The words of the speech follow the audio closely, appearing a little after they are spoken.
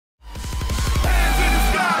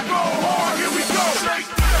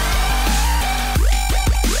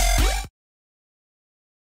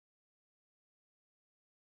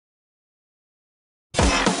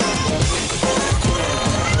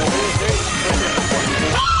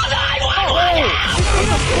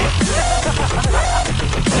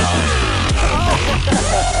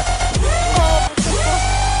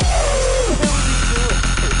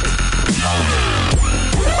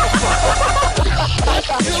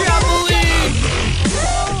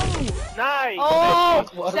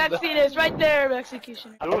Sexiness right there,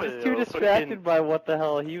 executioner. I was too distracted by what the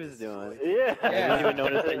hell he was doing. Yeah. I didn't even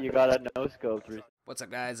notice that you got a no-scope through. What's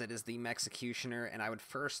up, guys? It is the MEXI, and I would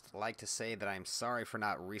first like to say that I'm sorry for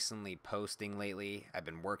not recently posting lately. I've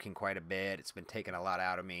been working quite a bit. It's been taking a lot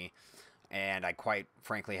out of me, and I quite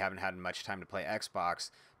frankly haven't had much time to play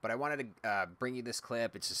Xbox. But I wanted to bring you this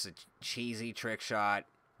clip. It's just a cheesy trick shot,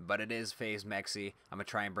 but it is FaZe MEXI. I'm going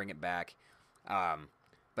to try and bring it back.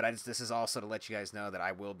 But this is also to let you guys know that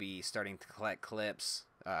I will be starting to collect clips.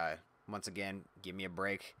 Once again, give me a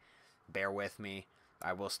break. Bear with me.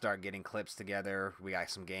 I will start getting clips together. We got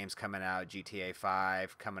some games coming out. GTA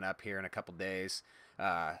 5 coming up here in a couple days.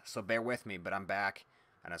 So bear with me, but I'm back.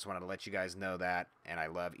 And I just wanted to let you guys know that. And I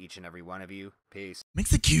love each and every one of you. Peace.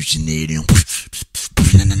 Executionating.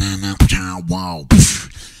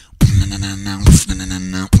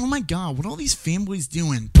 Oh my god, what are all these fanboys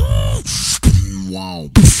doing? Wow.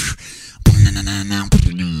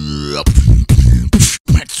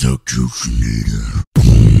 Executioner.